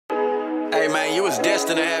Hey man, you was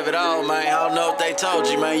destined to have it all, man. I don't know if they told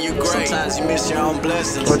you, man. You great. Sometimes you miss your own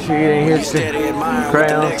blessings. What you eating here? You steady admiring what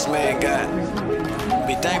the next man got.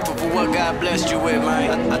 Be thankful for what God blessed you with,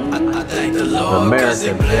 man. I thank the Lord because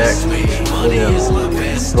He blessed me. Money is my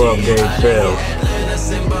best 12-gauge sales.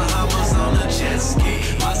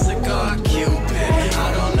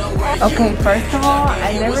 Okay, first of all,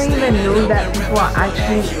 I never even knew that people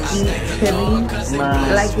actually eat chili.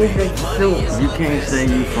 Like it's a soup. You can't say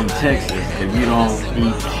you from Texas if you don't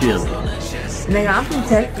eat chili. Nigga, I'm from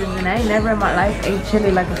Texas and I ain't never in my life ate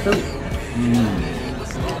chili like a soup.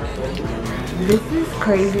 This is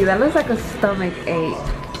crazy. That looks like a stomach ache.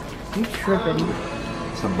 You tripping.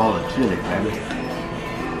 It's a bowl of chili, baby.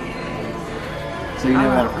 So you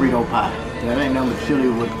never had a Frito pie. That ain't nothing but chili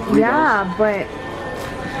with Fritos. Yeah, but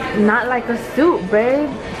not like a soup, babe.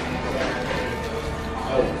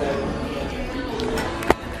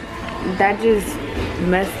 That just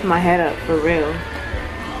messed my head up for real.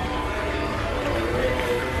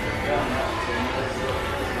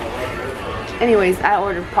 Anyways, I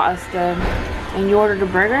ordered pasta. And you ordered a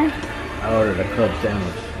burger? I ordered a club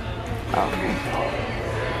sandwich. Oh, okay.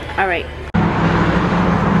 Alright.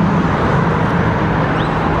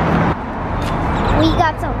 We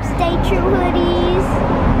got some Stay True hoodies.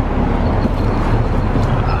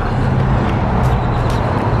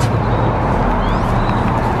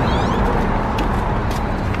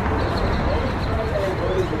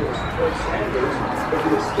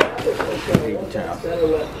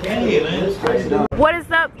 What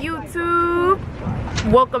is up, YouTube?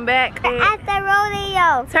 Welcome back At the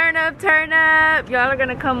rodeo. Turn up, turn up. Y'all are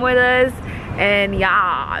gonna come with us. And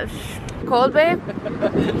yeah. Cold, babe?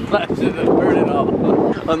 I should have heard it all.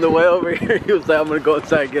 On the way over here, he was like, I'm gonna go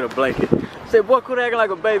inside and get a blanket. I said, boy, quit acting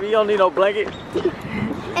like a baby. You don't need no blanket.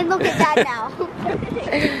 And look at that now.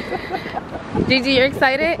 Gigi, you're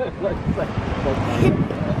excited?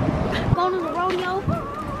 Going to the rodeo.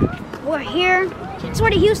 We're here. It's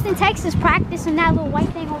where the Houston, Texas practice and that little white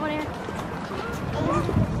thing over there.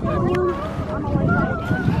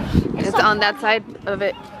 It's on that side of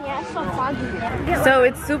it. Yeah, it's so foggy. So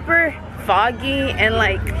it's super foggy and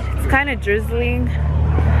like it's kind of drizzling,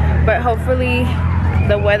 but hopefully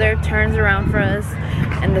the weather turns around for us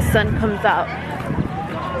and the sun comes out.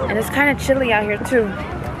 And it's kind of chilly out here too.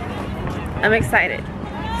 I'm excited.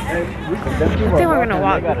 I think we're gonna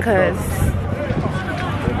walk because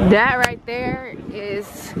that right there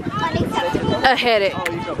is a headache. Oh,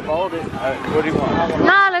 you can fold it. What do you want?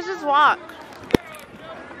 Nah, let's just walk.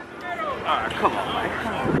 Alright, come on, man.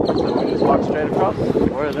 Just walk straight across.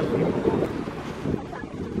 Where are them people?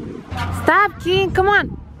 Stop, King. Come on.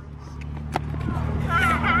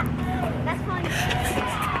 That's funny.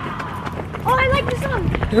 Oh, I like this song.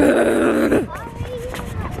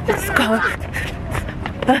 Let's go.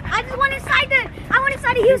 I just went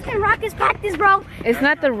inside the Houston Rockets practice, bro. It's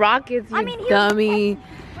not the Rockets, you dummy.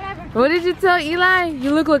 Whatever. What did you tell Eli?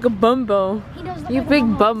 You look like a bumbo. He does look You like a big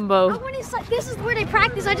I bumbo. went inside. This is where they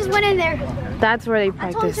practice. I just went in there. That's where they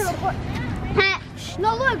I told him practice. to report. Shh,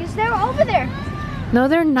 no, look, they're over there. No,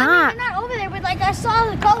 they're I mean, not. they're not over there, but like I saw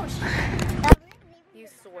the coach. You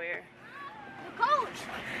swear. The coach.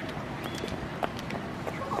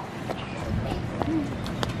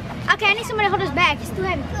 Okay, I need somebody to hold his bag. It's too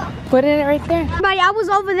heavy. Put it right there. Buddy, I was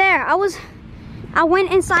over there. I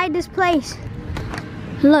went inside this place.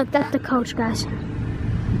 Look, that's the coach, guys.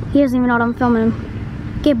 He doesn't even know that I'm filming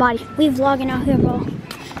him. Get buddy. We vlogging out here, bro.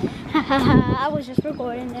 I was just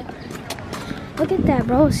recording it. Look at that,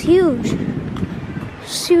 bro. It's huge.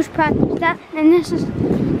 It's huge practice. This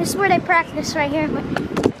is where they practice right here.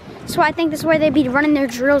 So I think this is where they be running their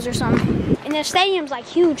drills or something. And the stadium's like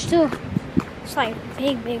huge too. It's like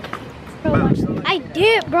big, big. Bro, I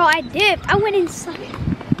dipped, bro. I dipped. I went inside.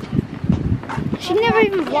 She never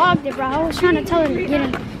even vlogged it, bro. I was trying to tell her to get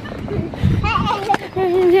in.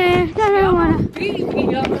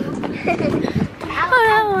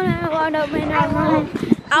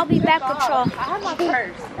 I'll be back with y'all.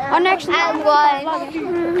 Oh, next time.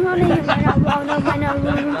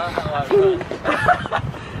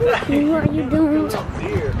 What are you doing?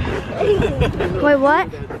 Wait, what?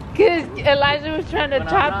 Because Elijah was trying to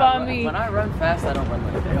chop on me. When I run fast, I don't run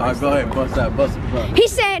like that. Alright, go ahead, bust that, bust it front. He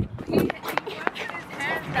said.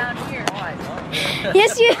 Down here.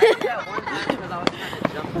 Yes, you.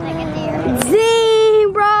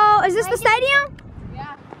 Zing, bro. Is this the stadium?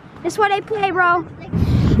 Yeah. This is where they play, bro.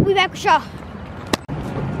 We'll be back with y'all.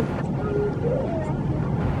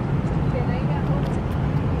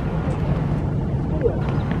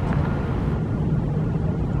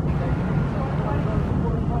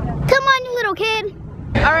 Come on, you little kid.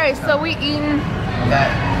 All right, so we eating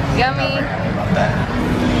Yummy.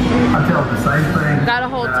 Got a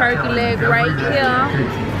whole turkey leg right here.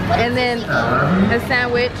 And then a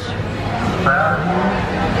sandwich.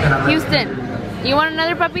 Houston, you want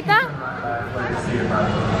another papita?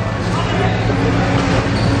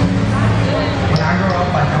 When I grow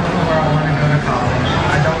up, I don't know where I want to go to college.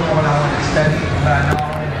 I don't know what I want to study, but I know I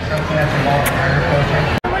want to do something that's involved in agriculture.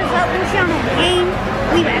 What is up, Lucianotv game?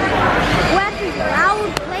 We're at this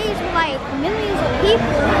loud place with like millions of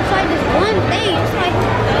people inside this one thing. It's like,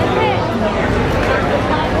 okay.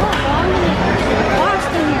 Like, what, bro? I'm gonna get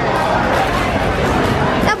lost in here.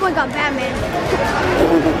 That boy got Batman.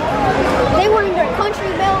 They wearing their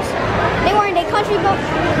country bells. They wearing their country bells.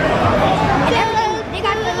 And they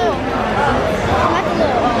got the little,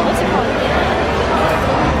 what's it called?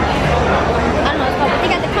 I don't know what it's called, but they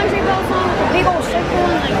got the country bells on with a big old circle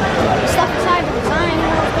and like stuff inside the design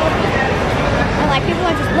and all stuff. And like people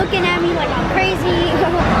are just looking at me like I'm crazy.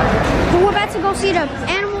 But we're about to go see the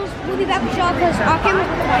animals. We'll be back with y'all because our camera's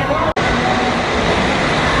recording.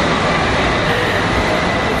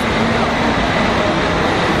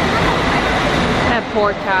 That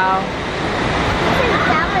poor cow.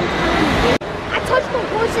 I touched the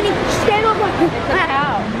horse and he stand up like It's a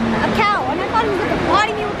cow. a cow, and I thought he was going to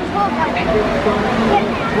body me with his hoof. I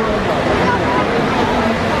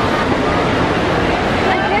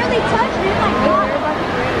barely touched it. Like, what?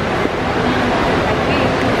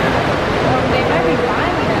 They might be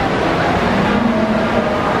buying them.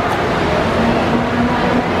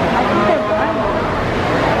 I think they're buying them.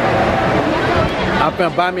 I'm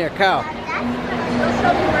gonna buy me a cow.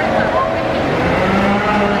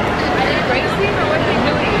 Racing or what are they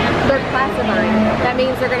doing? They're classifying. That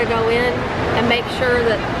means they're going to go in and make sure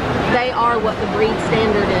that they are what the breed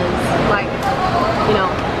standard is. Like, you know,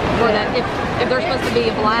 for that if they're supposed to be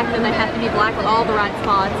black, then they have to be black with all the right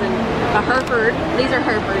spots. And a Hereford, these are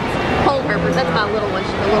Herefords, cold Herefords. That's my little one,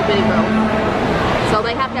 she's a little bitty girl. So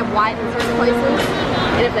they have to have white in certain places,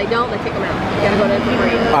 and if they don't, they kick them out. You gotta go to the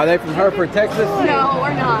breed. Are they from Hereford, Texas? No,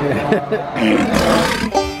 we're not.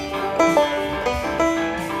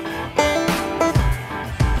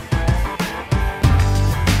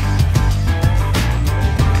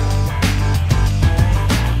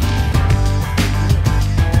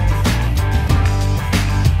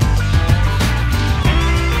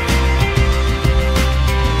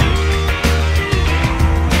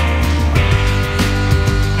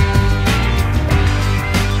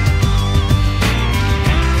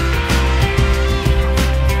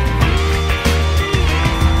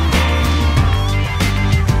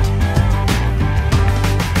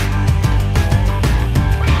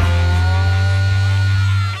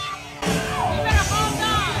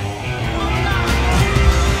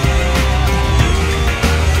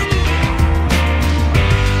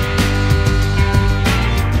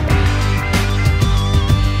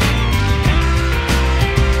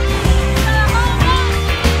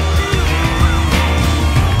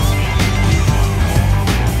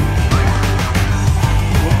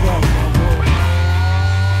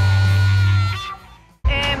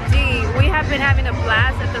 Been having a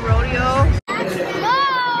blast at the rodeo.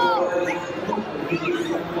 No!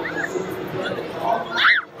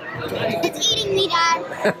 It's eating me, Dad.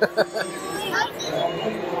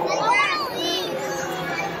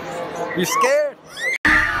 You scared?